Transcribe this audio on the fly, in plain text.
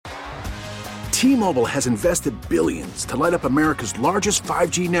T-Mobile has invested billions to light up America's largest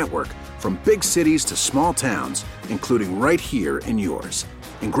 5G network, from big cities to small towns, including right here in yours.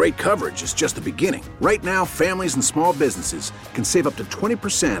 And great coverage is just the beginning. Right now, families and small businesses can save up to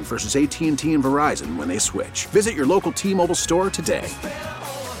 20% versus AT&T and Verizon when they switch. Visit your local T-Mobile store today.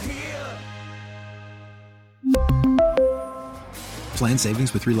 Plan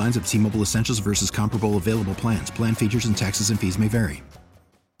savings with 3 lines of T-Mobile Essentials versus comparable available plans. Plan features and taxes and fees may vary.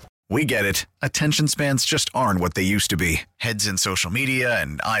 We get it. Attention spans just aren't what they used to be. Heads in social media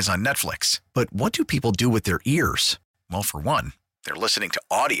and eyes on Netflix. But what do people do with their ears? Well, for one, they're listening to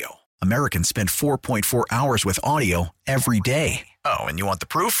audio. Americans spend 4.4 hours with audio every day. Oh, and you want the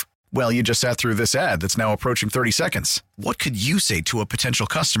proof? Well, you just sat through this ad that's now approaching 30 seconds. What could you say to a potential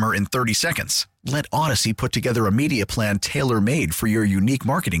customer in 30 seconds? Let Odyssey put together a media plan tailor-made for your unique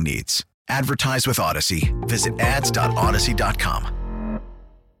marketing needs. Advertise with Odyssey. Visit ads.odyssey.com.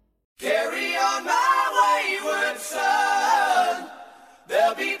 Carry on my wayward son.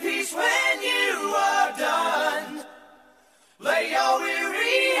 There'll be peace when you are done. Lay your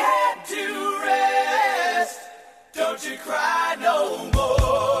weary head to rest. Don't you cry no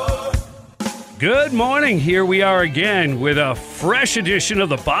more. Good morning. Here we are again with a fresh edition of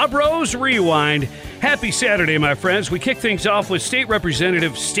the Bob Rose Rewind. Happy Saturday, my friends. We kick things off with State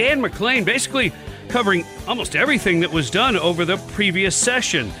Representative Stan McClain, basically covering almost everything that was done over the previous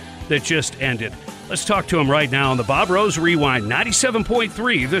session that just ended. Let's talk to him right now on the Bob Rose Rewind,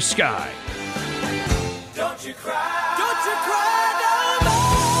 97.3 The Sky. Don't you cry. Don't you cry no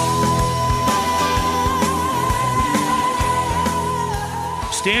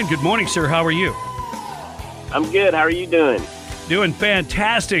more. Stan, good morning, sir. How are you? I'm good. How are you doing? Doing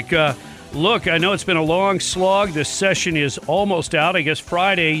fantastic. Look, I know it's been a long slog. This session is almost out. I guess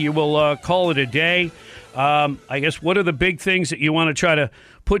Friday you will call it a day. I guess what are the big things that you want to try to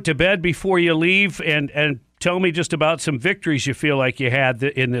put to bed before you leave? And tell me just about some victories you feel like you had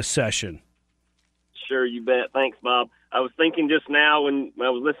in this session. Sure, you bet. Thanks, Bob. I was thinking just now when I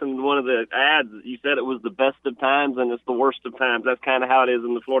was listening to one of the ads, you said it was the best of times and it's the worst of times. That's kind of how it is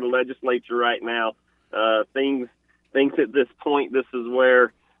in the Florida legislature right now. Things at this point, this is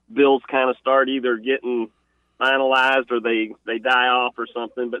where bills kind of start either getting finalized or they die off or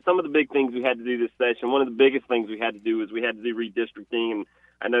something. But some of the big things we had to do this session, one of the biggest things we had to do is we had to do redistricting. And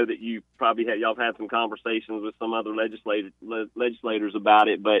I know that you probably y'all have had some conversations with some other legislators about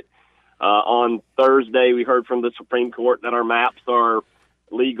it. But on Thursday, we heard from the Supreme Court that our maps are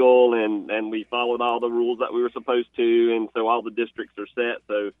legal and we followed all the rules that we were supposed to. And so all the districts are set.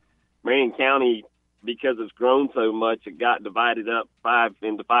 So Marion County, because it's grown so much, it got divided up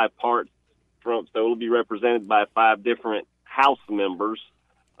into five parts. So it'll be represented by 5 different House members,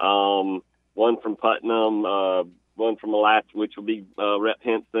 one from Putnam, one from Alachua, which will be Rep.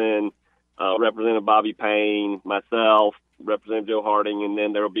 Henson, Representative Bobby Payne, myself, Representative Joe Harding, and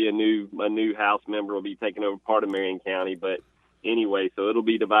then there will be a new House member will be taking over part of Marion County. But anyway, so it'll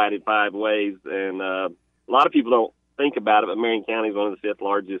be divided 5 ways, and a lot of people don't think about it, but Marion County is one of the 5th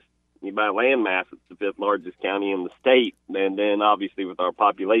largest. By land mass, it's the 5th largest county in the state, and then obviously with our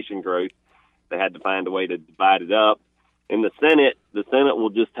population growth, they had to find a way to divide it up. In the Senate will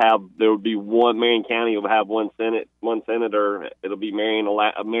just there will be Marion County will have one senator. It'll be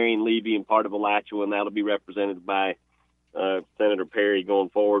Marion Levy and part of Alachua, and that'll be represented by Senator Perry going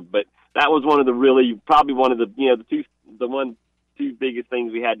forward. But that was one of the two biggest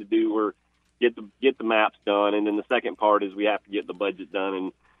things we had to do were get the maps done, and then the second part is we have to get the budget done,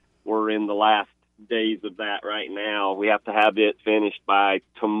 and we're in the last days of that right now. We have to have it finished by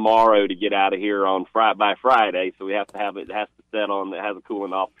tomorrow to get out of here by Friday. So we have to have it. It has to set on. It has a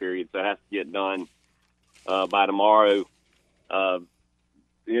cooling off period, so it has to get done by tomorrow.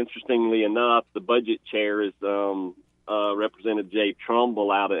 Interestingly enough, the budget chair is Representative Jay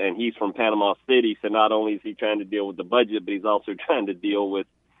Trumbull and he's from Panama City. So not only is he trying to deal with the budget, but he's also trying to deal with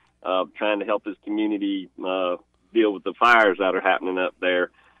trying to help his community deal with the fires that are happening up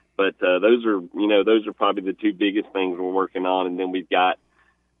there. But those are probably the 2 biggest things we're working on. And then we've got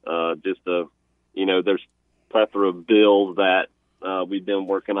there's plethora of bills that we've been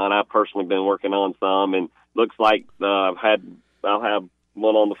working on. I've personally been working on some, and looks like I'll have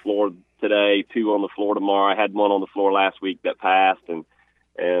one on the floor today, 2 on the floor tomorrow. I had one on the floor last week that passed, and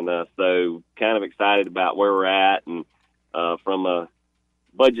so kind of excited about where we're at. And from a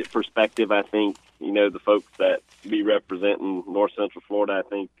budget perspective, I think the folks that be representing North Central Florida, I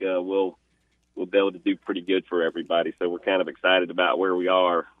think will be able to do pretty good for everybody. So we're kind of excited about where we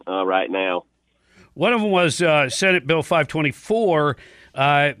are right now. One of them was Senate Bill 524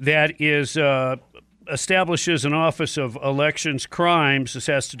 that is establishes an Office of Elections Crimes. This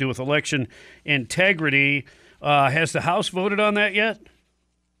has to do with election integrity. Has the House voted on that yet?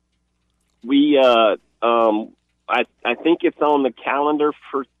 We, I think it's on the calendar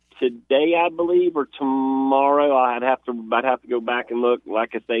for today, I believe, or tomorrow. I'd have to go back and look.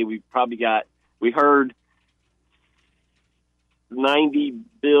 Like I say, we heard 90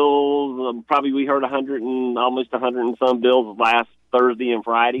 bills. Probably we heard almost 100 and some bills last Thursday and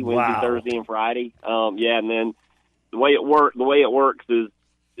Friday, Wednesday, Wow. Thursday and Friday. Yeah, and then the way it works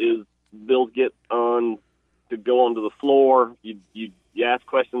is bills get on to go onto the floor. You ask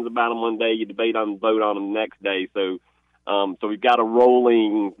questions about them one day, you debate on, vote on them the next day. So we've got a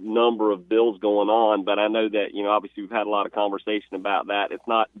rolling number of bills going on. But I know that obviously we've had a lot of conversation about that. It's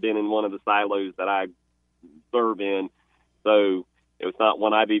not been in one of the silos that I serve in, so it's not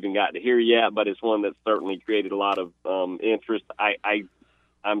one I've even got to hear yet. But it's one that's certainly created a lot of interest.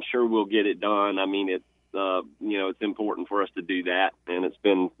 I'm sure we'll get it done. I mean, it's important for us to do that, and it's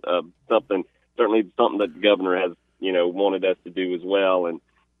been something that the governor has wanted us to do as well. And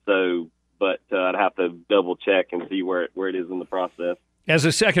so, but I'd have to double check and see where it is in the process. As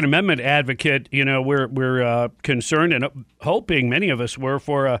a Second Amendment advocate, we're concerned and hoping, many of us were,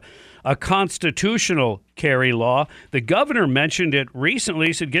 for a constitutional carry law. The governor mentioned it recently.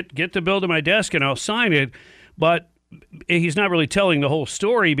 He said, get the bill to my desk and I'll sign it. But he's not really telling the whole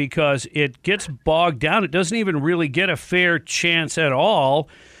story because it gets bogged down. It doesn't even really get a fair chance at all.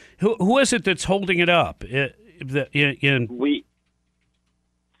 Who is it that's holding it up?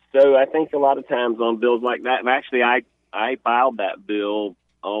 So I think a lot of times on bills like that, and actually I filed that bill,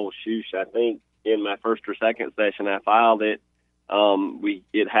 I think in my first or second session I filed it.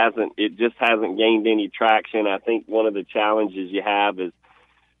 It just hasn't gained any traction. I think one of the challenges you have is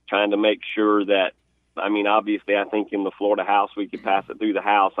trying to make sure that, obviously I think in the Florida House we could pass it through the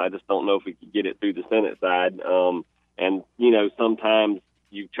House. I just don't know if we could get it through the Senate side. And sometimes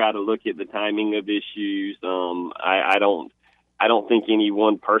you try to look at the timing of issues. I don't think any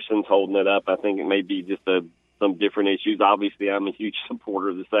one person's holding it up. I think it may be just some different issues. Obviously, I'm a huge supporter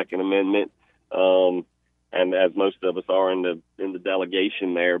of the Second Amendment, and as most of us are in the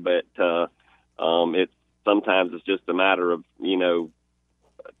delegation there. But sometimes it's just a matter of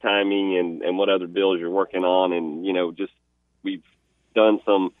timing and what other bills you're working on, and we've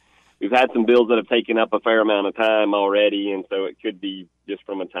had some bills that have taken up a fair amount of time already, and so it could be just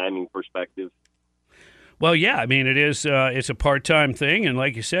from a timing perspective. Well, yeah, it is. It's a part-time thing, and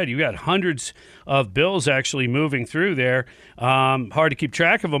like you said, you got hundreds of bills actually moving through there. Hard to keep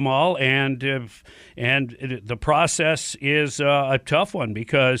track of them all, and the process is a tough one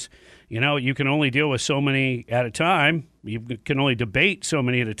because you can only deal with so many at a time. You can only debate so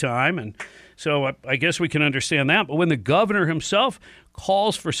many at a time, and so I guess we can understand that. But when the governor himself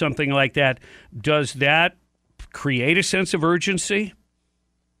calls for something like that, does that create a sense of urgency?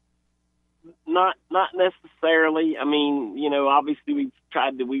 Not necessarily. Obviously we try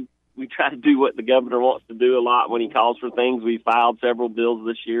to do what the governor wants to do a lot when he calls for things. We filed several bills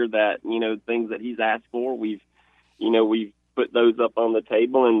this year that, things that he's asked for. We've put those up on the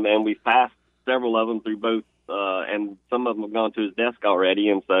table and we've passed several of them through both, and some of them have gone to his desk already.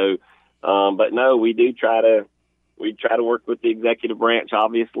 And so, but no, we try to work with the executive branch,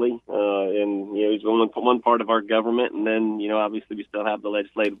 obviously, and he's one part of our government, and then obviously we still have the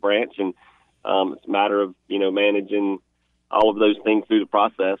legislative branch, and it's a matter of managing all of those things through the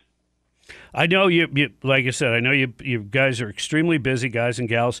process. I know you like I said, I know you guys are extremely busy, guys and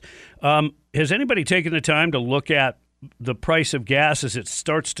gals. Has anybody taken the time to look at the price of gas as it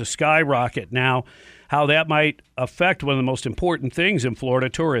starts to skyrocket now, how that might affect one of the most important things in Florida,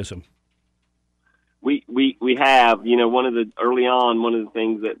 tourism? We have, one of the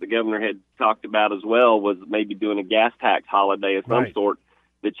things that the governor had talked about as well was maybe doing a gas tax holiday of some sort.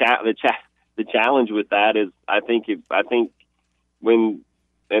 The challenge with that is I am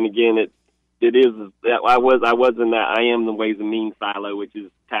the Ways and Means silo, which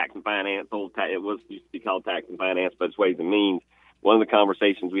is tax and finance. It used to be called tax and finance, but it's Ways and Means. One of the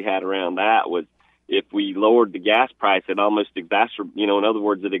conversations we had around that was if we lowered the gas price, it almost in other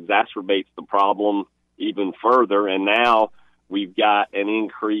words, it exacerbates the problem even further. And now we've got an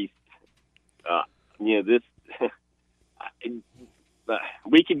increased,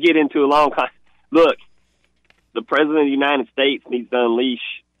 we could get into a long time. Look, the President of the United States needs to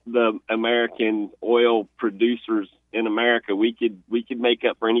unleash the American oil producers in America. We could make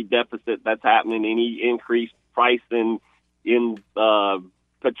up for any deficit that's happening, any increased price in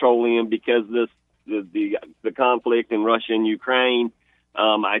petroleum because the conflict in Russia and Ukraine.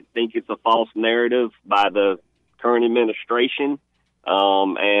 I think it's a false narrative by the current administration,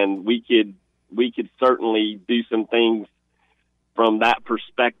 and we could we could certainly do some things from that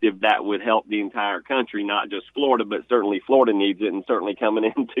perspective that would help the entire country, not just Florida, but certainly Florida needs it, and certainly coming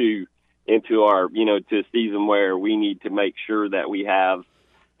into our, to a season where we need to make sure that we have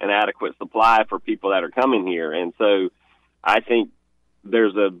an adequate supply for people that are coming here. And so I think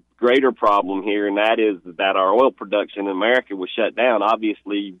there's a greater problem here, and that is that our oil production in America was shut down.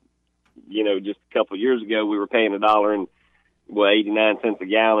 Obviously, just a couple of years ago, we were paying $1.89 a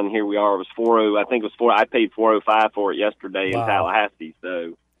gallon. Here we are. It was $4.00. I think it was $4. I paid $4.05 for it yesterday in Tallahassee.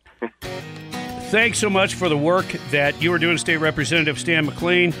 So, thanks so much for the work that you are doing, State Representative Stan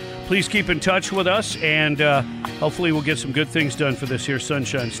McClain. Please keep in touch with us, and hopefully we'll get some good things done for this here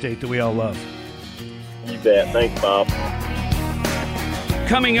Sunshine State that we all love. You bet. Thanks, Bob.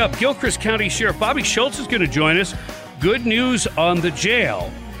 Coming up, Gilchrist County Sheriff Bobby Schultz is going to join us. Good news on the jail.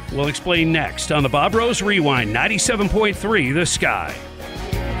 We'll explain next on the Bob Rose Rewind, 97.3 The Sky.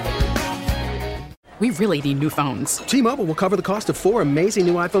 We really need new phones. T-Mobile will cover the cost of 4 amazing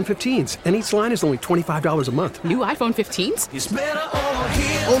new iPhone 15s, and each line is only $25 a month. New iPhone 15s? It's better over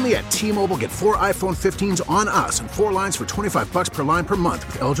here. Only at T-Mobile, get 4 iPhone 15s on us and 4 lines for $25 per line per month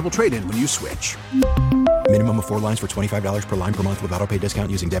with eligible trade-in when you switch. Minimum of 4 lines for $25 per line per month with autopay discount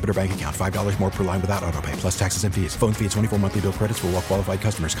using debit or bank account. $5 more per line without autopay, plus taxes and fees. Phone fee at 24 monthly bill credits for well-qualified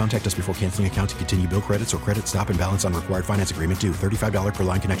customers. Contact us before canceling account to continue bill credits or credit stop and balance on required finance agreement due. $35 per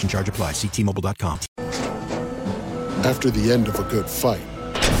line connection charge applies. See T-Mobile.com. After the end of a good fight,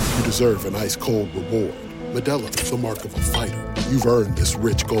 you deserve an ice-cold reward. Modelo is the mark of a fighter. You've earned this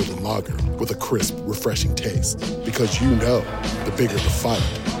rich golden lager with a crisp, refreshing taste. Because you know, the bigger the fight,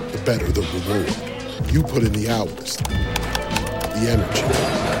 the better the reward. You put in the hours, the energy,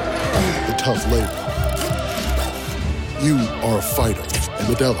 the tough labor. You are a fighter, and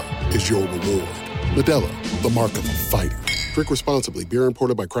Modelo is your reward. Modelo, the mark of a fighter. Drink responsibly. Beer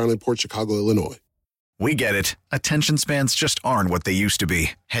imported by Crown Imports, Chicago, Illinois. We get it. Attention spans just aren't what they used to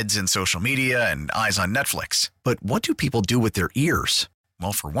be. Heads in social media and eyes on Netflix. But what do people do with their ears?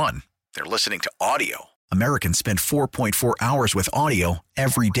 Well, for one, they're listening to audio. Americans spend 4.4 hours with audio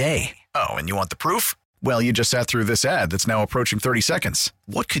every day. Oh, and you want the proof? Well, you just sat through this ad that's now approaching 30 seconds.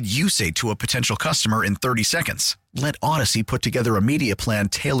 What could you say to a potential customer in 30 seconds? Let Odyssey put together a media plan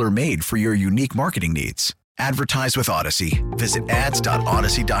tailor-made for your unique marketing needs. Advertise with Odyssey. Visit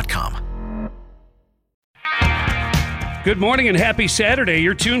ads.odyssey.com. Good morning and happy Saturday.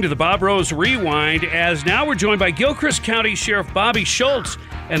 You're tuned to the Bob Rose Rewind, as now we're joined by Gilchrist County Sheriff Bobby Schultz,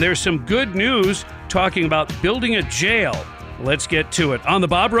 and there's some good news talking about building a jail. Let's get to it on the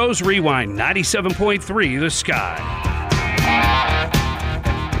Bob Rose Rewind, 97.3 The Sky.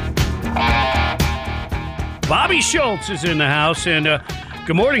 Bobby Schultz is in the house, and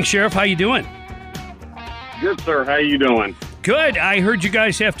good morning, Sheriff. How you doing? Good, sir. How you doing? Good. I heard you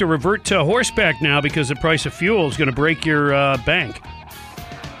guys have to revert to horseback now because the price of fuel is going to break your bank.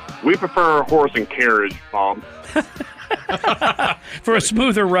 We prefer horse and carriage, Bob. For a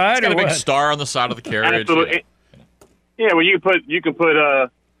smoother ride, it's got or a big what? star on the side of the carriage. Absolutely. Yeah, well, you can put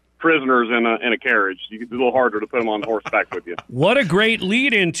prisoners in a carriage. It's a little harder to put them on the horseback with you. What a great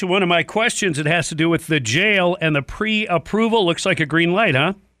lead into one of my questions. It has to do with the jail and the pre-approval. Looks like a green light,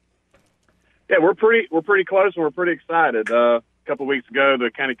 huh? Yeah, we're pretty close, and we're pretty excited. A couple of weeks ago,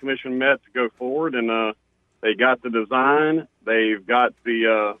 the county commission met to go forward, and they got the design. They've got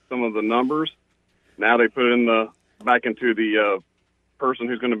the some of the numbers. Now they put it back into the person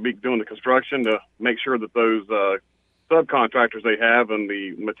who's going to be doing the construction to make sure that those subcontractors they have and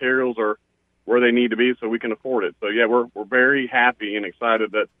the materials are where they need to be, so we can afford it. So yeah, we're very happy and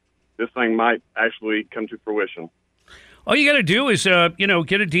excited that this thing might actually come to fruition. All you got to do is,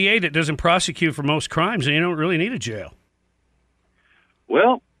 get a DA that doesn't prosecute for most crimes, and you don't really need a jail.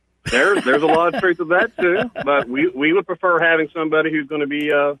 Well, there's a lot of truth to that too, but we would prefer having somebody who's going to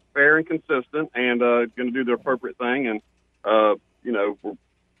be fair and consistent and going to do the appropriate thing, and we'll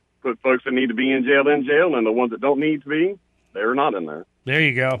put folks that need to be in jail, and the ones that don't need to be, they're not in there. There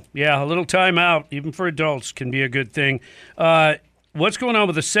you go. Yeah, a little time out, even for adults, can be a good thing. What's going on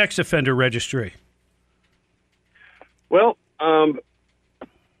with the sex offender registry? Well,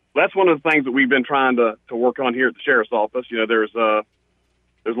 that's one of the things that we've been trying to work on here at the sheriff's office. There's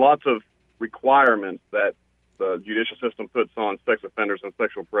lots of requirements that the judicial system puts on sex offenders and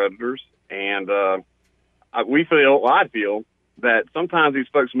sexual predators, and I feel that sometimes these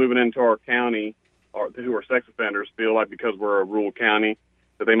folks moving into our county who are sex offenders feel like because we're a rural county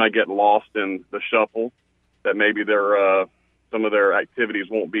that they might get lost in the shuffle, that maybe some of their activities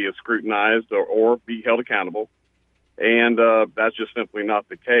won't be as scrutinized or be held accountable. And that's just simply not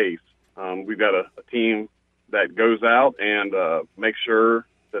the case. We've got a team that goes out and makes sure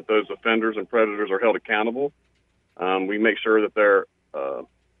that those offenders and predators are held accountable. We make sure that they're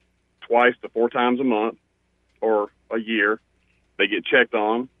twice to 4 times a month or a year. They get checked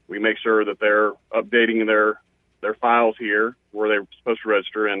on. We make sure that they're updating their files here where they're supposed to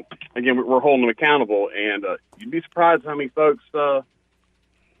register. And again, we're holding them accountable. And you'd be surprised how many folks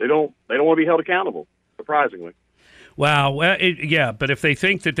they don't want to be held accountable. Surprisingly. Wow. Well, yeah, but if they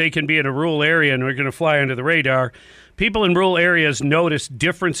think that they can be in a rural area and are going to fly under the radar, people in rural areas notice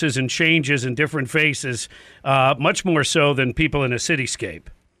differences and changes in different faces, much more so than people in a cityscape.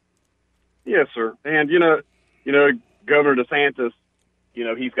 Yes, sir. And you know, Governor DeSantis,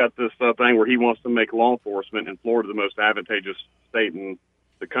 he's got this thing where he wants to make law enforcement in Florida the most advantageous state in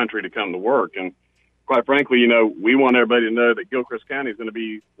the country to come to work. And quite frankly, we want everybody to know that Gilchrist County is going to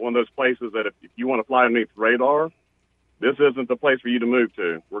be one of those places that if you want to fly underneath the radar, this isn't the place for you to move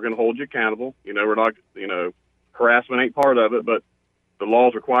to. We're going to hold you accountable. We're not, harassment ain't part of it, but the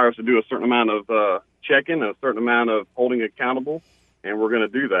laws require us to do a certain amount of checking, a certain amount of holding accountable, and we're going to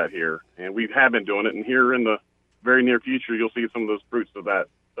do that here. And we have been doing it, and here in the very near future, you'll see some of those fruits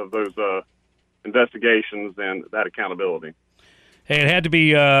of those investigations and that accountability. Hey, it had to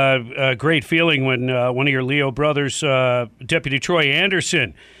be a great feeling when one of your Leo brothers, Deputy Troy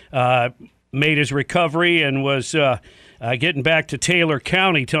Anderson, made his recovery and was getting back to Taylor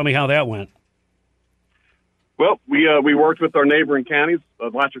County. Tell me how that went. Well, we worked with our neighboring counties,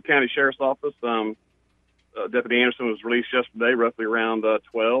 Alachua County Sheriff's Office. Deputy Anderson was released yesterday, roughly around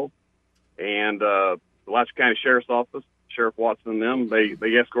 12, and the Alachua County Sheriff's Office, Sheriff Watson and them, they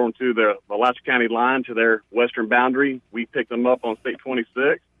escorted him to the Alachua County line to their western boundary. We picked them up on State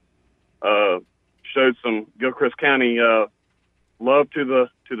 26, showed some Gilchrist County love to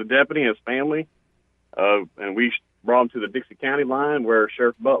the deputy and his family, and we brought him to the Dixie County line where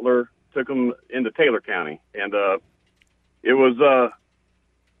Sheriff Butler took him into Taylor County. And it was,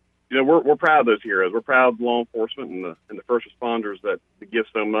 we're proud of those heroes. We're proud of law enforcement and the first responders that give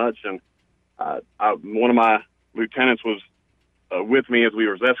so much. And one of my lieutenants was with me as we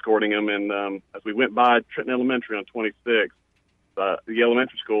were escorting him, and as we went by Trenton Elementary on 26, the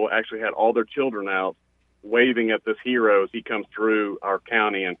elementary school actually had all their children out waving at this hero as he comes through our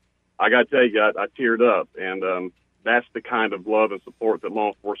county. And I got to tell you, I teared up, and that's the kind of love and support that law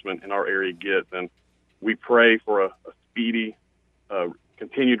enforcement in our area gets. And we pray for a speedy,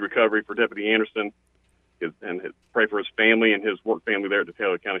 continued recovery for Deputy Anderson, and pray for his family and his work family there at the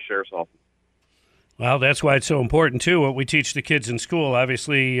Taylor County Sheriff's Office. Well, that's why it's so important, too, what we teach the kids in school.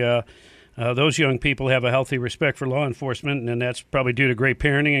 Obviously, those young people have a healthy respect for law enforcement, and that's probably due to great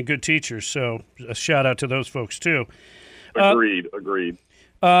parenting and good teachers. So a shout-out to those folks, too. Agreed.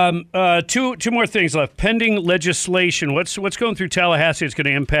 Two more things left. Pending legislation. What's going through Tallahassee that's going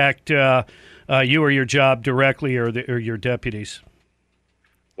to impact you or your job directly or your deputies?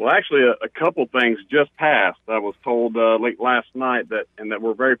 Well, actually, a couple things just passed. I was told late last night that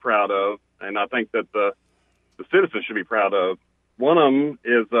we're very proud of, and I think that the citizens should be proud of. One of them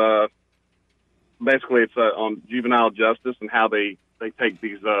is basically it's on juvenile justice and how they take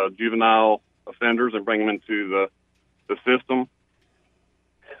these juvenile offenders and bring them into the system.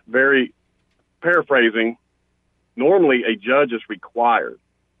 Very paraphrasing, normally a judge is required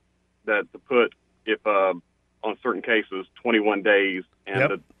to put, if on certain cases, 21 days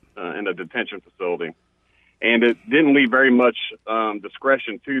in a detention facility. And it didn't leave very much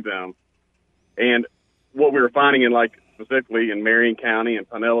discretion to them. And what we were finding specifically in Marion County and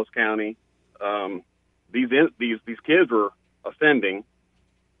Pinellas County, these kids were offending.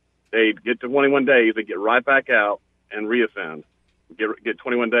 They'd get to 21 days, they get right back out and reoffend. Get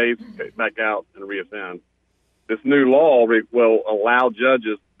 21 days, get back out and reoffend. This new law will allow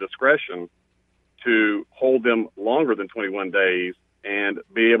judges discretion to hold them longer than 21 days and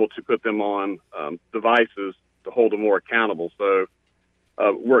be able to put them on devices to hold them more accountable. So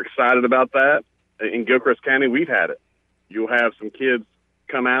we're excited about that. In Gilchrist County, we've had it. You'll have some kids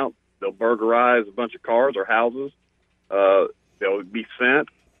come out, they'll burglarize a bunch of cars or houses. They'll be sent,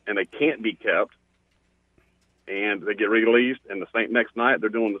 and they can't be kept. And they get released, and the next night they're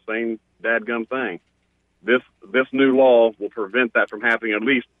doing the same dadgum thing. This new law will prevent that from happening, at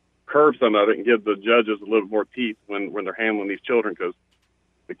least curb some of it, and give the judges a little more teeth when they're handling these children. Because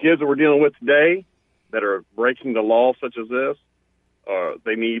the kids that we're dealing with today that are breaking the law such as this,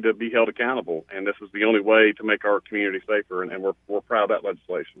 they need to be held accountable. And this is the only way to make our community safer, and we're proud of that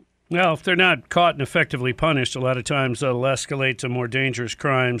legislation. Well, if they're not caught and effectively punished, a lot of times they'll escalate to more dangerous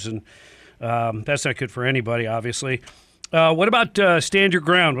crimes, and that's not good for anybody, obviously. What about Stand Your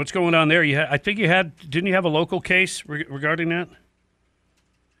Ground? What's going on there? Didn't you have a local case regarding that?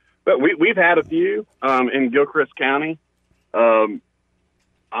 But we've had a few in Gilchrist County.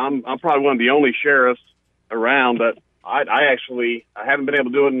 I'm probably one of the only sheriffs around that I haven't been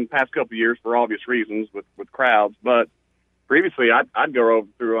able to do it in the past couple of years for obvious reasons with crowds. But previously, I'd go over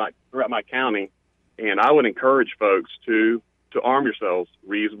throughout my county, and I would encourage folks to arm yourselves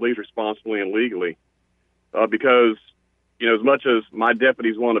reasonably, responsibly, and legally, because as much as my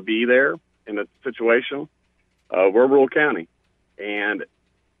deputies want to be there in a situation, we're rural county, and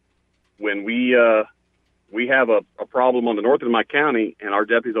when we have a problem on the north end of my county and our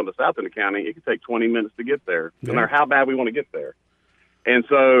deputies on the south end of the county, it can take 20 minutes to get there, no matter how bad we want to get there. And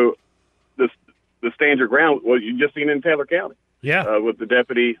so the stand your ground, well, you just seen in Taylor County with the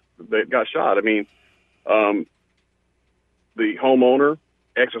deputy that got shot. I mean, the homeowner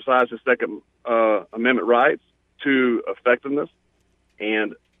exercised his Second Amendment rights to effectiveness,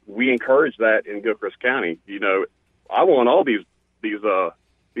 and we encourage that in Gilchrist County. I want all these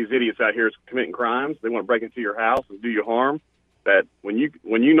idiots out here committing crimes. They want to break into your house and do you harm. That when you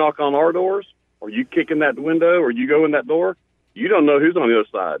knock on our doors, or you kick in that window, or you go in that door, you don't know who's on the other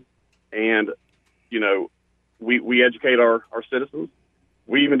side. And we educate our citizens.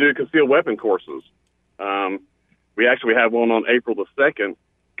 We even do concealed weapon courses. We actually have one on April the 2nd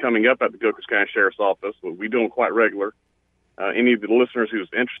coming up at the Gilchrist County Sheriff's Office. We do them quite regular. Any of the listeners who's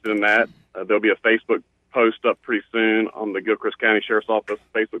interested in that, there'll be a Facebook post up pretty soon on the Gilchrist County Sheriff's Office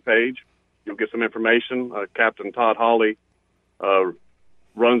Facebook page. You'll get some information. Captain Todd Hawley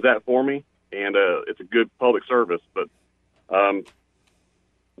runs that for me, and it's a good public service. But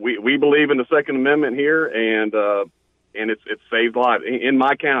we believe in the Second Amendment here, and it's saved lives in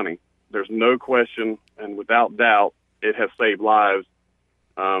my county. There's no question, and without doubt, it has saved lives.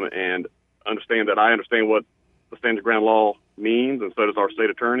 And I understand what the stand your ground law means, and so does our state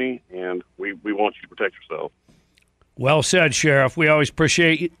attorney, and we want you to protect yourself. Well said, Sheriff. We always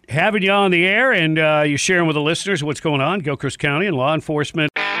appreciate having you on the air and you sharing with the listeners what's going on in Gilchrist County and law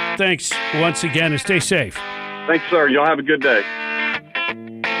enforcement. Thanks once again, and stay safe. Thanks, sir. Y'all have a good day.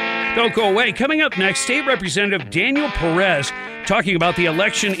 Don't go away. Coming up next, State Representative Daniel Perez talking about the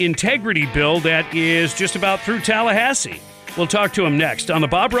election integrity bill that is just about through Tallahassee. We'll talk to him next on the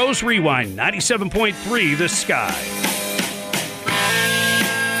Bob Rose Rewind, 97.3 The Sky.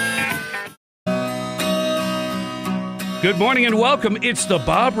 Good morning and welcome. It's the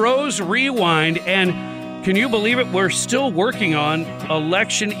Bob Rose Rewind, and can you believe it? We're still working on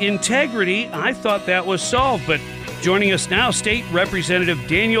election integrity. I thought that was solved, but joining us now, State Representative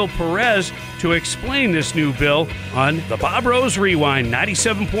Daniel Perez to explain this new bill on the Bob Rose Rewind,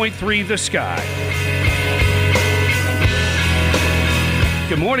 97.3 The Sky.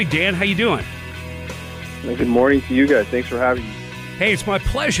 Good morning, Dan. How you doing? Good morning to you guys. Thanks for having me. Hey, it's my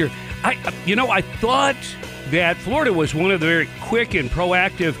pleasure. I thought that Florida was one of the very quick and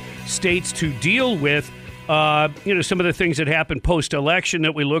proactive states to deal with, some of the things that happened post-election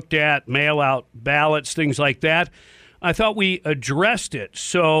that we looked at, mail-out ballots, things like that. I thought we addressed it.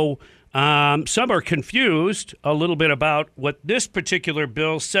 So some are confused a little bit about what this particular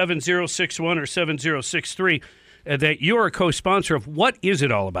bill, 7061 or 7063, that you're a co-sponsor of. What is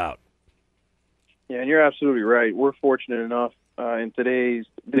it all about? Yeah, and you're absolutely right. We're fortunate enough in today's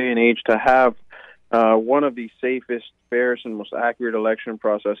day and age to have one of the safest, fairest, and most accurate election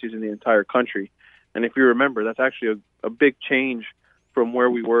processes in the entire country. And if you remember, that's actually a big change from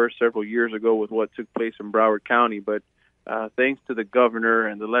where we were several years ago with what took place in Broward County. But thanks to the governor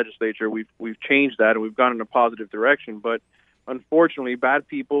and the legislature, we've changed that, and we've gone in a positive direction. But unfortunately, bad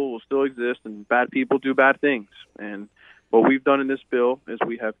people will still exist, and bad people do bad things. And what we've done in this bill is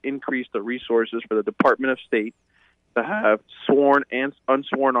we have increased the resources for the Department of State to have sworn and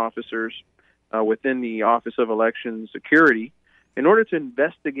unsworn officers within the Office of Election Security in order to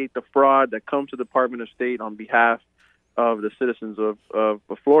investigate the fraud that comes to the Department of State on behalf of the citizens of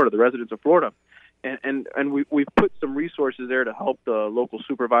Florida, the residents of Florida. And we've put some resources there to help the local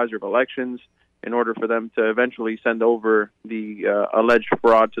supervisor of elections in order for them to eventually send over the alleged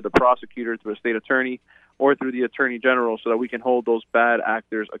fraud to the prosecutor, to a state attorney, or through the attorney general, so that we can hold those bad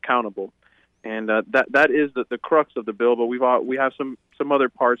actors accountable. And that is the crux of the bill. But we have some other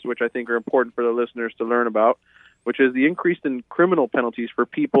parts which I think are important for the listeners to learn about, which is the increase in criminal penalties for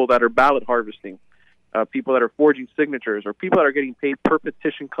people that are ballot harvesting, people that are forging signatures, or people that are getting paid per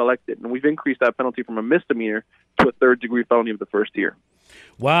petition collected. And we've increased that penalty from a misdemeanor to a third-degree felony of the first year.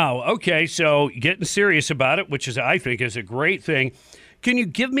 Wow. Okay, so getting serious about it, which I think is a great thing. Can you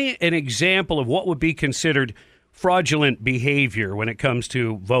give me an example of what would be considered fraudulent behavior when it comes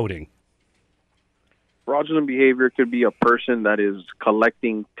to voting? Fraudulent behavior could be a person that is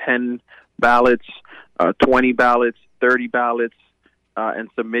collecting 10 ballots, 20 ballots, 30 ballots, and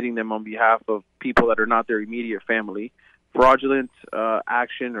submitting them on behalf of people that are not their immediate family. fraudulent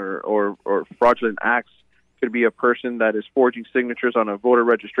action or fraudulent acts. Could be a person that is forging signatures on a voter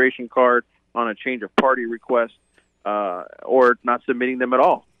registration card, on a change of party request, or not submitting them at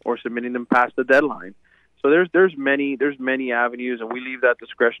all, or submitting them past the deadline. So there's many avenues, and we leave that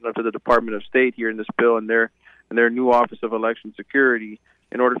discretion up to the Department of State here in this bill and their new Office of Election Security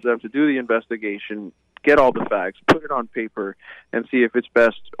in order for them to do the investigation, get all the facts, put it on paper, and see if it's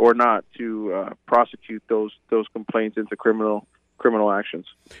best or not to prosecute those complaints into criminal actions.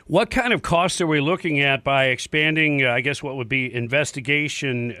 What kind of costs are we looking at by expanding, I guess, what would be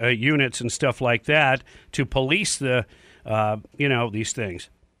investigation units and stuff like that to police the, these things?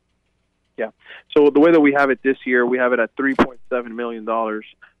 Yeah. So the way that we have it this year, we have it at $3.7 million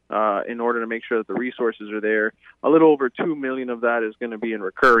in order to make sure that the resources are there. A little over $2 million of that is going to be in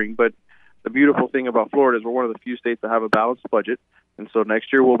recurring. But the beautiful thing about Florida is we're one of the few states that have a balanced budget. And so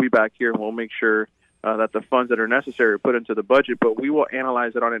next year we'll be back here and we'll make sure that the funds that are necessary are put into the budget, but we will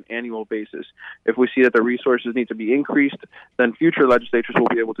analyze it on an annual basis. If we see that the resources need to be increased, then future legislatures will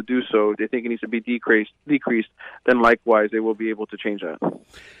be able to do so. If they think it needs to be decreased, then likewise they will be able to change that.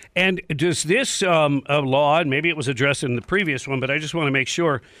 And does this law, and maybe it was addressed in the previous one, but I just want to make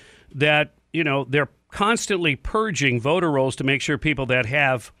sure that, they're constantly purging voter rolls to make sure people that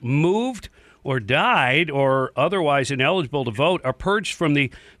have moved or died or otherwise ineligible to vote are purged from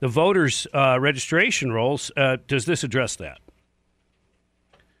the voters' registration rolls. Does this address that?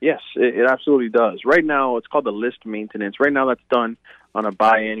 Yes, it absolutely does. Right now, it's called the list maintenance. Right now, that's done on a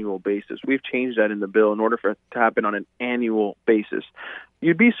biannual basis. We've changed that in the bill in order for it to happen on an annual basis.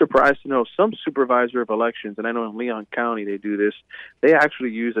 You'd be surprised to know some supervisor of elections, and I know in Leon County they do this, they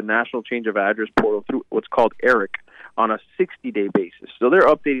actually use a national change of address portal through what's called ERIC on a 60-day basis. So they're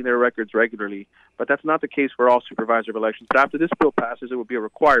updating their records regularly, but that's not the case for all supervisor of elections. But after this bill passes, it will be a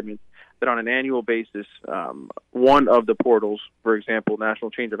requirement that on an annual basis, one of the portals, for example, national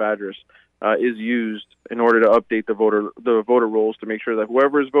change of address, is used in order to update the voter rolls to make sure that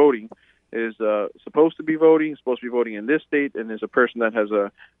whoever is voting is supposed to be voting in this state, and is a person that has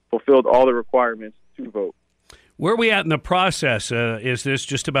fulfilled all the requirements to vote. Where are we at in the process? Is this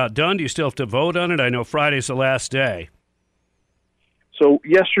just about done? Do you still have to vote on it? I know Friday's the last day. So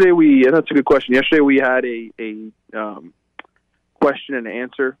yesterday that's a good question. Yesterday we had a question and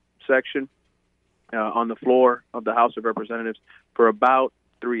answer section on the floor of the House of Representatives for about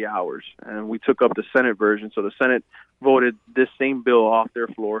 3 hours. And we took up the Senate version. So the Senate voted this same bill off their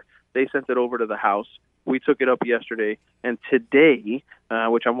floor. They sent it over to the House. We took it up yesterday, and today,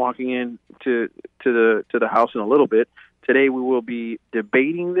 which I'm walking in to the House in a little bit, today we will be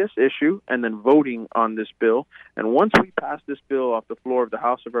debating this issue and then voting on this bill. And once we pass this bill off the floor of the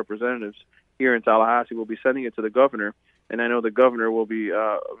House of Representatives here in Tallahassee, we'll be sending it to the governor, and I know the governor will be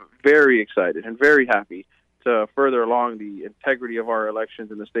very excited and very happy to further along the integrity of our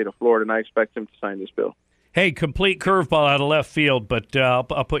elections in the state of Florida, and I expect him to sign this bill. Hey, complete curveball out of left field, but I'll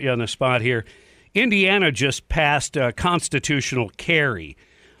put you on the spot here. Indiana just passed constitutional carry.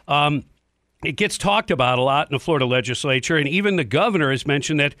 It gets talked about a lot in the Florida legislature, and even the governor has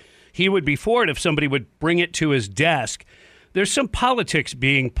mentioned that he would be for it if somebody would bring it to his desk. There's some politics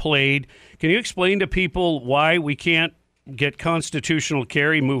being played. Can you explain to people why we can't get constitutional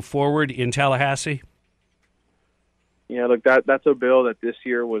carry move forward in Tallahassee? Yeah, look, that's a bill that this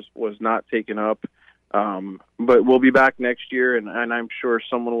year was not taken up. But we'll be back next year, and I'm sure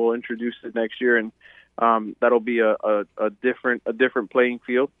someone will introduce it next year, and that'll be a different playing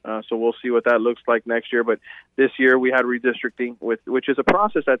field. So we'll see what that looks like next year. But this year we had redistricting, which is a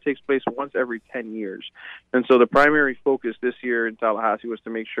process that takes place once every 10 years. And so the primary focus this year in Tallahassee was to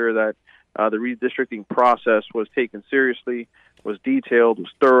make sure that the redistricting process was taken seriously, was detailed,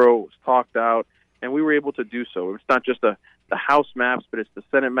 was thorough, was talked out, and we were able to do so. It's not just the House maps, but it's the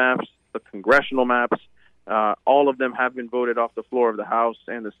Senate maps, the congressional maps. All of them have been voted off the floor of the House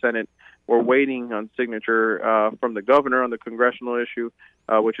and the Senate. We're waiting on signature from the governor on the congressional issue,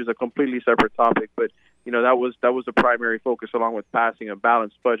 which is a completely separate topic. But that was the primary focus, along with passing a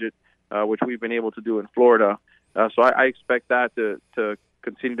balanced budget, which we've been able to do in Florida. So I expect that to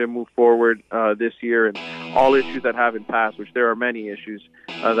continue to move forward this year, and all issues that haven't passed, which there are many issues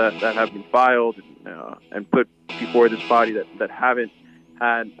that have been filed and put before this body that haven't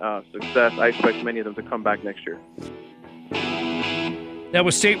had success. I expect many of them to come back next year. That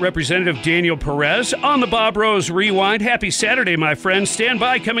was State Representative Daniel Perez on the Bob Rose Rewind. Happy Saturday, my friends. Stand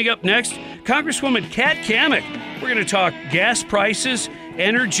by. Coming up next, Congresswoman Kat Cammack. We're going to talk gas prices,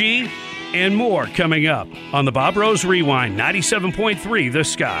 energy, and more coming up on the Bob Rose Rewind, 97.3 The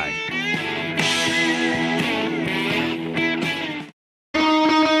Sky.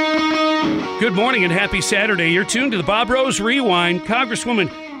 Good morning and happy Saturday. You're tuned to the Bob Rose Rewind. Congresswoman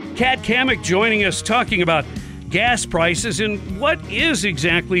Kat Cammack joining us talking about gas prices and what is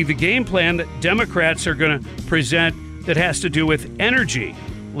exactly the game plan that Democrats are going to present that has to do with energy.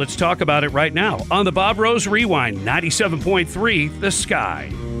 Let's talk about it right now on the Bob Rose Rewind, 97.3 The Sky.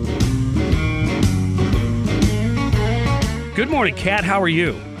 Good morning, Kat. How are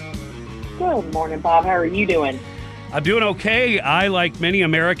you? Good morning, Bob. How are you doing? I'm doing okay. I, like many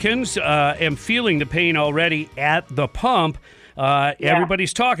Americans, am feeling the pain already at the pump.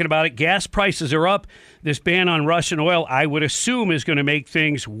 Everybody's talking about it. Gas prices are up. This ban on Russian oil, I would assume, is going to make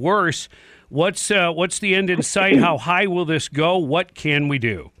things worse. What's the end in sight? How high will this go? What can we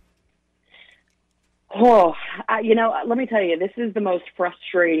do? Oh, let me tell you, this is the most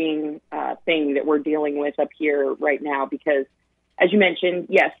frustrating thing that we're dealing with up here right now because, as you mentioned,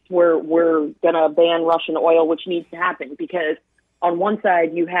 yes, we're going to ban Russian oil, which needs to happen because on one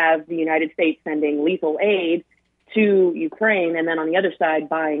side you have the United States sending lethal aid to Ukraine, and then on the other side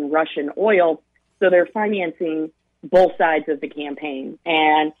buying Russian oil. So they're financing both sides of the campaign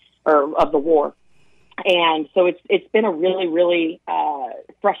or of the war. And so it's been a really, really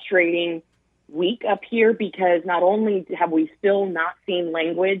frustrating week up here because not only have we still not seen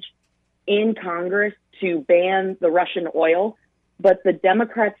language in Congress to ban the Russian oil, but the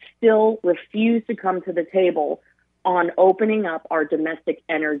Democrats still refuse to come to the table on opening up our domestic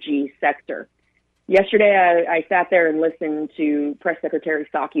energy sector. Yesterday, I sat there and listened to Press Secretary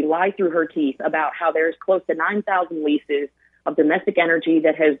Psaki lie through her teeth about how there's close to 9,000 leases of domestic energy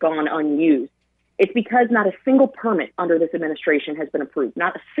that has gone unused. It's because not a single permit under this administration has been approved,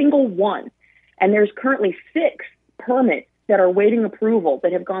 not a single one. And there's currently 6 permits that are waiting approval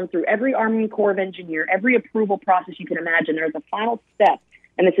that have gone through every Army Corps of Engineer, every approval process you can imagine. There's a final step,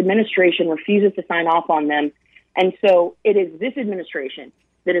 and this administration refuses to sign off on them. And so it is this administration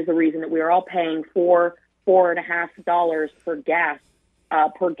that is the reason that we are all paying $4.50 for gas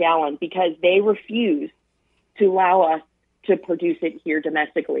per gallon because they refuse to allow us to produce it here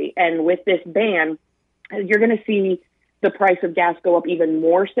domestically. And with this ban, you're going to see the price of gas go up even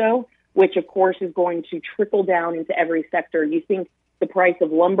more so, which of course is going to trickle down into every sector. You think the price of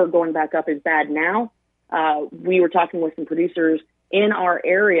lumber going back up is bad now? We were talking with some producers in our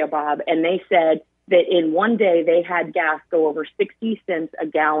area, Bob, and they said that in one day they had gas go over 60 cents a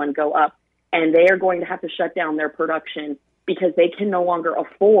gallon go up, and they are going to have to shut down their production because they can no longer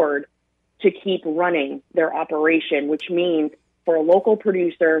afford to keep running their operation, which means for a local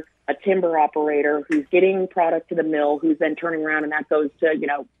producer, a timber operator who's getting product to the mill, who's then turning around and that goes to,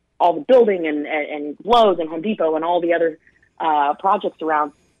 all the building and Lowe's and Home Depot and all the other projects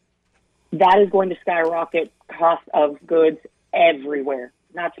around, that is going to skyrocket cost of goods everywhere,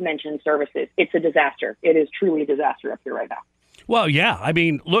 not to mention services. It's a disaster. It is truly a disaster up here right now. Well, yeah. I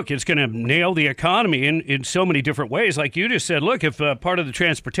mean, look, it's going to nail the economy in so many different ways. Like you just said, look, if part of the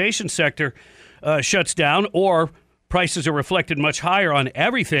transportation sector shuts down or prices are reflected much higher on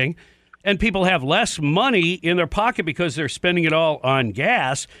everything, and people have less money in their pocket because they're spending it all on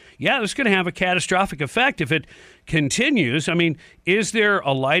gas, yeah, it's going to have a catastrophic effect if it continues. I mean, is there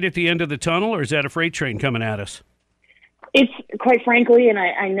a light at the end of the tunnel, or is that a freight train coming at us? It's quite frankly, and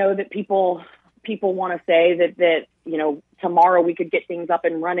I know that people want to say that tomorrow we could get things up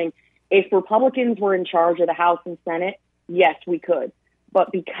and running. If Republicans were in charge of the House and Senate, yes, we could.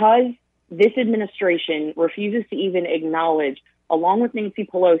 But because this administration refuses to even acknowledge, along with Nancy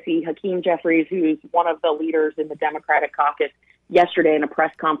Pelosi, Hakeem Jeffries, who's one of the leaders in the Democratic caucus, yesterday in a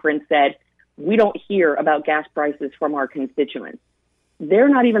press conference said, we don't hear about gas prices from our constituents. They're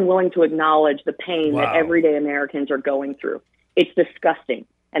not even willing to acknowledge the pain that everyday Americans are going through. It's disgusting.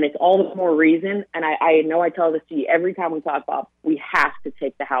 And it's all the more reason, and I know I tell this to you every time we talk, Bob, we have to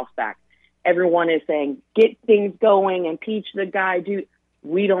take the House back. Everyone is saying, get things going, impeach the guy.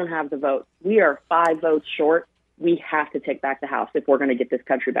 We don't have the vote. We are 5 votes short. We have to take back the House if we're going to get this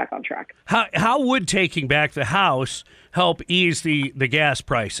country back on track. How would taking back the House help ease the gas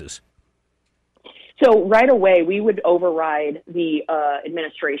prices? So right away, we would override the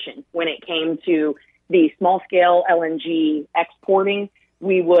administration when it came to the small-scale LNG exporting.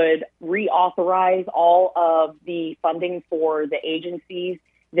 We would reauthorize all of the funding for the agencies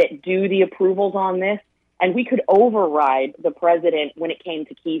that do the approvals on this, and we could override the president when it came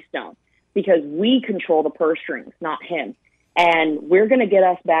to Keystone because we control the purse strings, not him. And we're going to get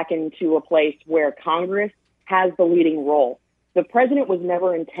us back into a place where Congress has the leading role. The president was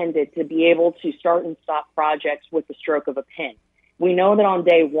never intended to be able to start and stop projects with the stroke of a pen. We know that on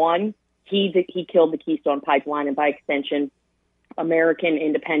day one, he killed the Keystone Pipeline and by extension, American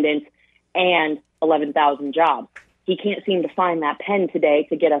independence and 11,000 jobs. He can't seem to find that pen today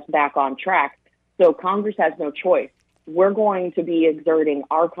to get us back on track. So Congress has no choice. We're going to be exerting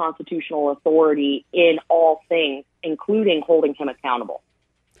our constitutional authority in all things, including holding him accountable.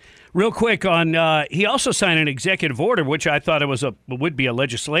 Real quick on, he also signed an executive order, which I thought would be a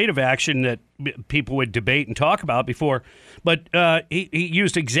legislative action that people would debate and talk about before. But he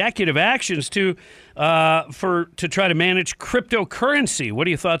used executive actions to try to manage cryptocurrency. What are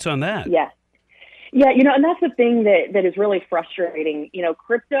your thoughts on that? Yes. Yeah, and that's the thing that is really frustrating.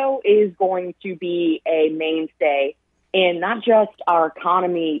 Crypto is going to be a mainstay in not just our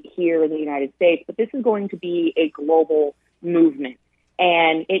economy here in the United States, but this is going to be a global movement.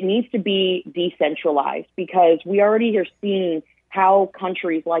 And it needs to be decentralized because we already are seeing how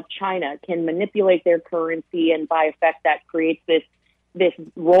countries like China can manipulate their currency, and by effect that creates this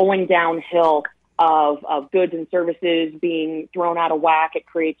rolling downhill of goods and services being thrown out of whack. It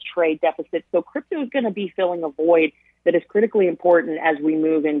creates trade deficits. So crypto is going to be filling a void that is critically important as we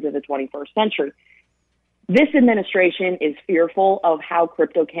move into the 21st century. This administration is fearful of how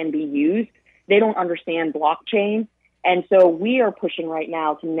crypto can be used. They don't understand blockchain. And so we are pushing right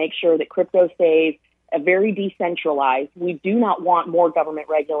now to make sure that crypto stays very decentralized. We do not want more government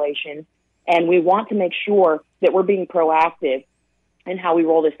regulation, and we want to make sure that we're being proactive in how we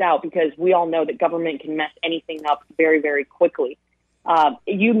roll this out, because we all know that government can mess anything up very, very quickly.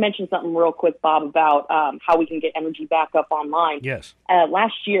 You mentioned something real quick, Bob, about how we can get energy back up online. Yes.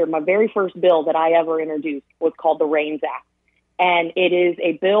 Last year, my very first bill that I ever introduced was called the RAINS Act. And it is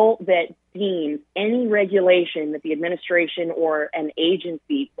a bill that deems any regulation that the administration or an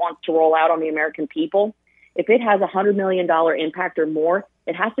agency wants to roll out on the American people, if it has a $100 million impact or more,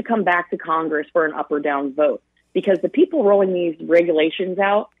 it has to come back to Congress for an up or down vote. Because the people rolling these regulations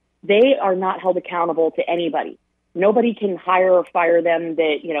out, they are not held accountable to anybody. Nobody can hire or fire them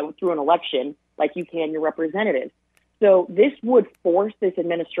through an election like you can your representatives. So this would force this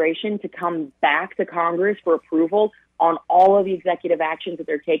administration to come back to Congress for approval on all of the executive actions that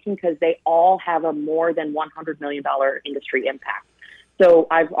they're taking, because they all have a more than $100 million industry impact. So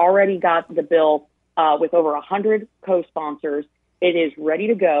I've already got the bill with over 100 co-sponsors. It is ready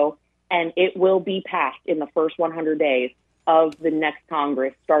to go, and it will be passed in the first 100 days of the next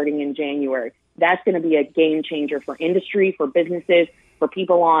Congress starting in January. That's going to be a game changer for industry, for businesses, for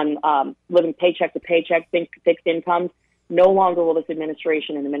people on living paycheck to paycheck, fixed incomes. No longer will this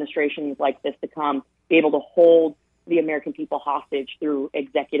administration and administrations like this to come be able to hold the American people hostage through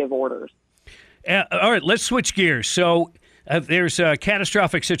executive orders. All right, let's switch gears. So there's a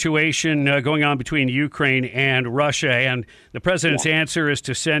catastrophic situation going on between Ukraine and Russia, and the president's answer is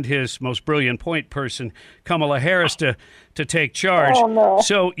to send his most brilliant point person, Kamala Harris, to take charge. Oh, no.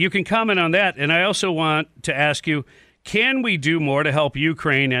 So you can comment on that. And I also want to ask you, can we do more to help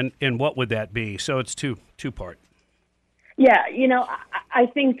Ukraine, and what would that be? So it's two-part. Yeah, I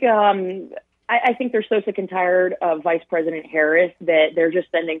think I think they're so sick and tired of Vice President Harris that they're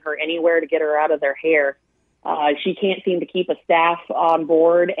just sending her anywhere to get her out of their hair. She can't seem to keep a staff on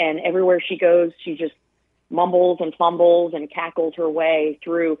board, and everywhere she goes, she just mumbles and fumbles and cackles her way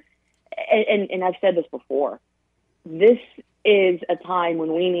through. And I've said this before. This is a time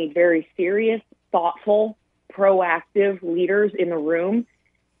when we need very serious, thoughtful, proactive leaders in the room.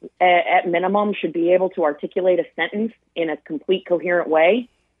 At minimum, should be able to articulate a sentence in a complete, coherent way.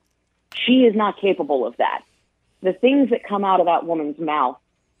 She is not capable of that. The things that come out of that woman's mouth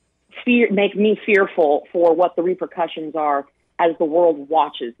make me fearful for what the repercussions are as the world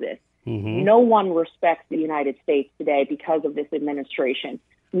watches this. Mm-hmm. No one respects the United States today because of this administration.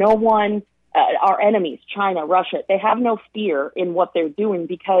 No one, our enemies, China, Russia, they have no fear in what they're doing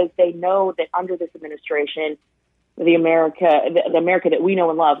because they know that under this administration, the America that we know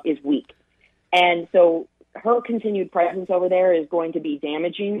and love is weak. And so her continued presence over there is going to be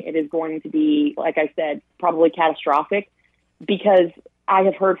damaging. It is going to be, like I said, probably catastrophic, because I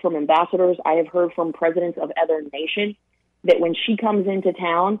have heard from ambassadors, I have heard from presidents of other nations that when she comes into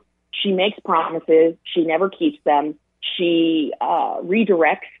town, she makes promises, she never keeps them, she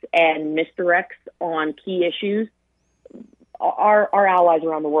redirects and misdirects on key issues. Our allies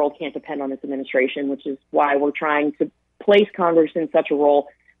around the world can't depend on this administration, which is why we're trying to place Congress in such a role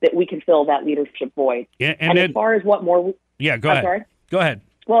that we can fill that leadership void. Yeah, and as far as what more... Yeah, go ahead. Sorry? Go ahead.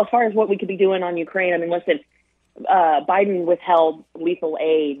 Well, as far as what we could be doing on Ukraine, I mean, listen, Biden withheld lethal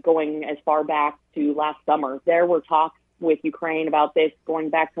aid going as far back to last summer. There were talks with Ukraine about this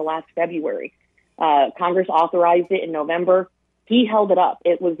going back to last February. Congress authorized it in November. He held it up.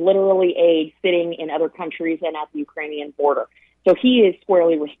 It was literally aid sitting in other countries and at the Ukrainian border. So he is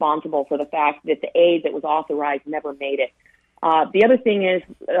squarely responsible for the fact that the aid that was authorized never made it. The other thing is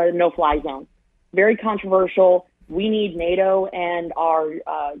no-fly zone. Very controversial. We need NATO and our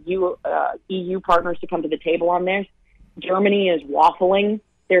EU partners to come to the table on this. Germany is waffling.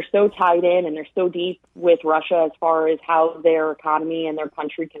 They're so tied in and they're so deep with Russia as far as how their economy and their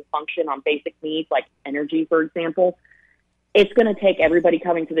country can function on basic needs like energy, for example. It's going to take everybody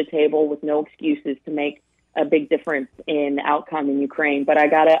coming to the table with no excuses to make a big difference in the outcome in Ukraine. But I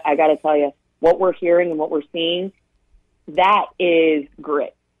gotta tell you, what we're hearing and what we're seeing, that is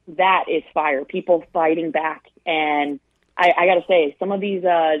grit. That is fire. People fighting back. And I got to say, some of these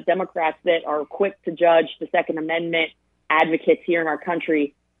Democrats that are quick to judge the Second Amendment advocates here in our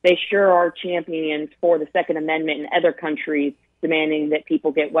country, they sure are champions for the Second Amendment in other countries, demanding that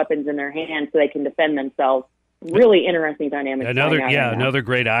people get weapons in their hands so they can defend themselves. Really interesting dynamic. Another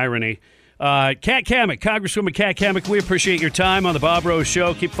great irony. Kat Cammack, Congresswoman Kat Cammack, we appreciate your time on the Bob Rose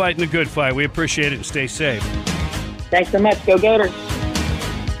Show. Keep fighting the good fight. We appreciate it and stay safe. Thanks so much. Go Gators.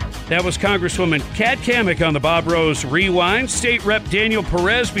 That was Congresswoman Kat Cammack on the Bob Rose Rewind. State Rep Daniel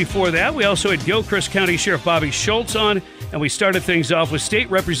Perez before that. We also had Gilchrist County Sheriff Bobby Schultz on, and we started things off with State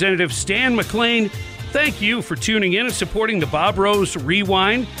Representative Stan McClain. Thank you for tuning in and supporting the Bob Rose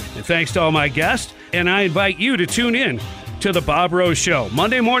Rewind, and thanks to all my guests. And I invite you to tune in to the Bob Rose Show,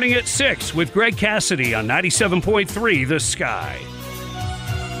 Monday morning at 6 with Greg Cassidy on 97.3 The Sky.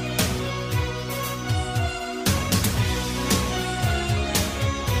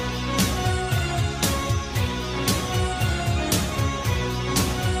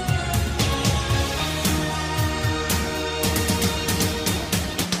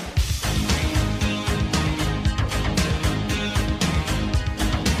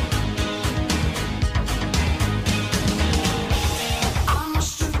 I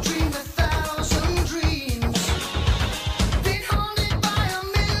must have dreamed 1,000 dreams. Been hard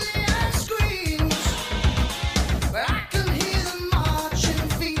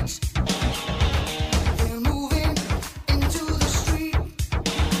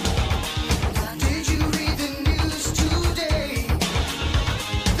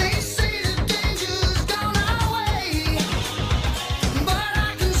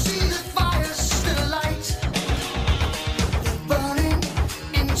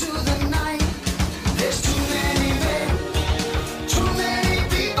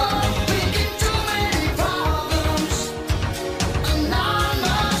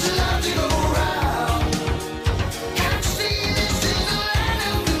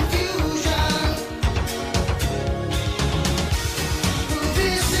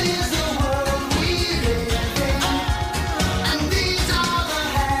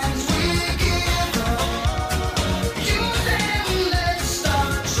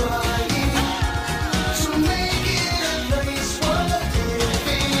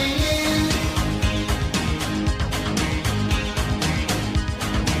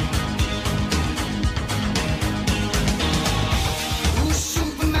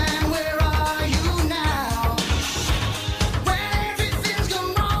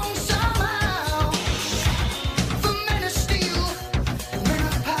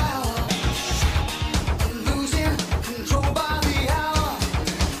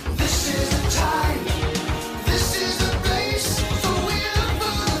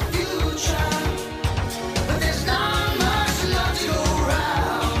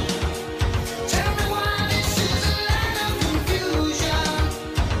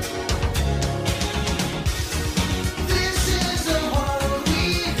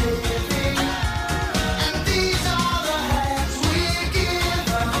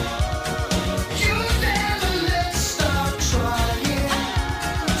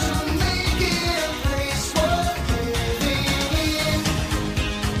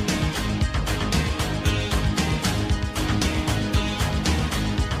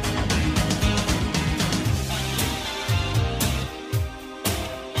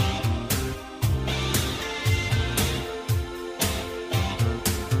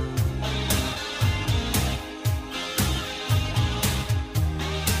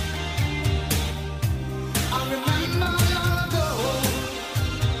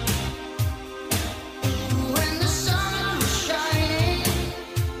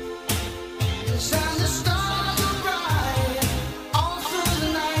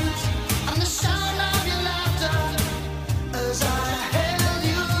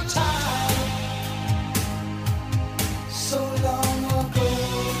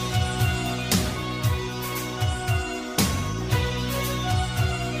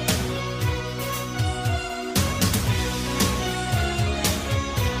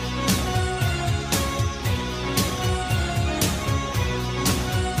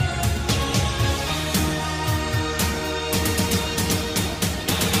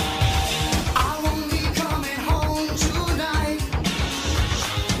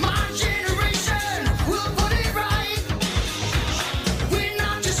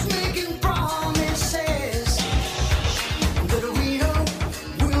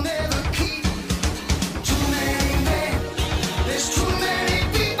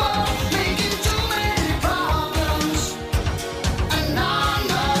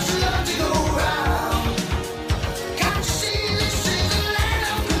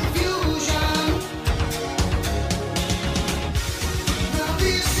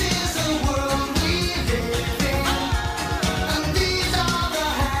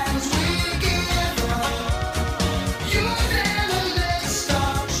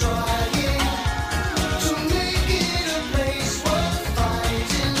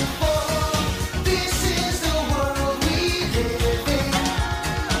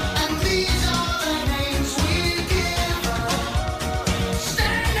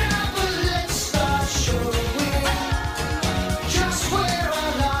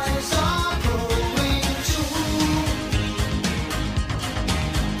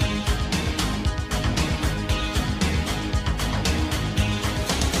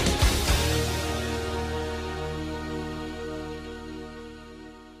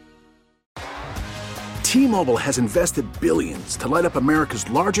T-Mobile has invested billions to light up America's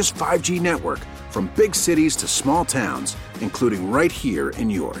largest 5G network, from big cities to small towns, including right here in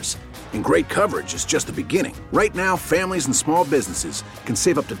yours. And great coverage is just the beginning. Right now, families and small businesses can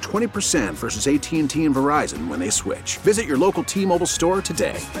save up to 20% versus AT&T and Verizon when they switch. Visit your local T-Mobile store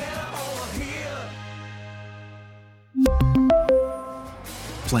today.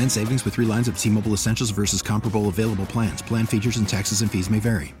 Plan savings with 3 lines of T-Mobile Essentials versus comparable available plans. Plan features and taxes and fees may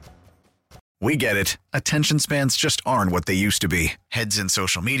vary. We get it. Attention spans just aren't what they used to be. Heads in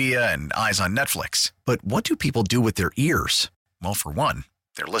social media and eyes on Netflix. But what do people do with their ears? Well, for one,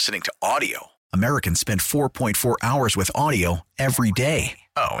 they're listening to audio. Americans spend 4.4 hours with audio every day.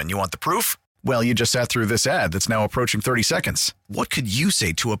 Oh, and you want the proof? Well, you just sat through this ad that's now approaching 30 seconds. What could you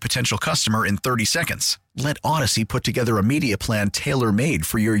say to a potential customer in 30 seconds? Let Odyssey put together a media plan tailor-made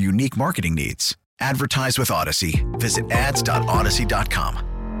for your unique marketing needs. Advertise with Odyssey. Visit ads.odyssey.com.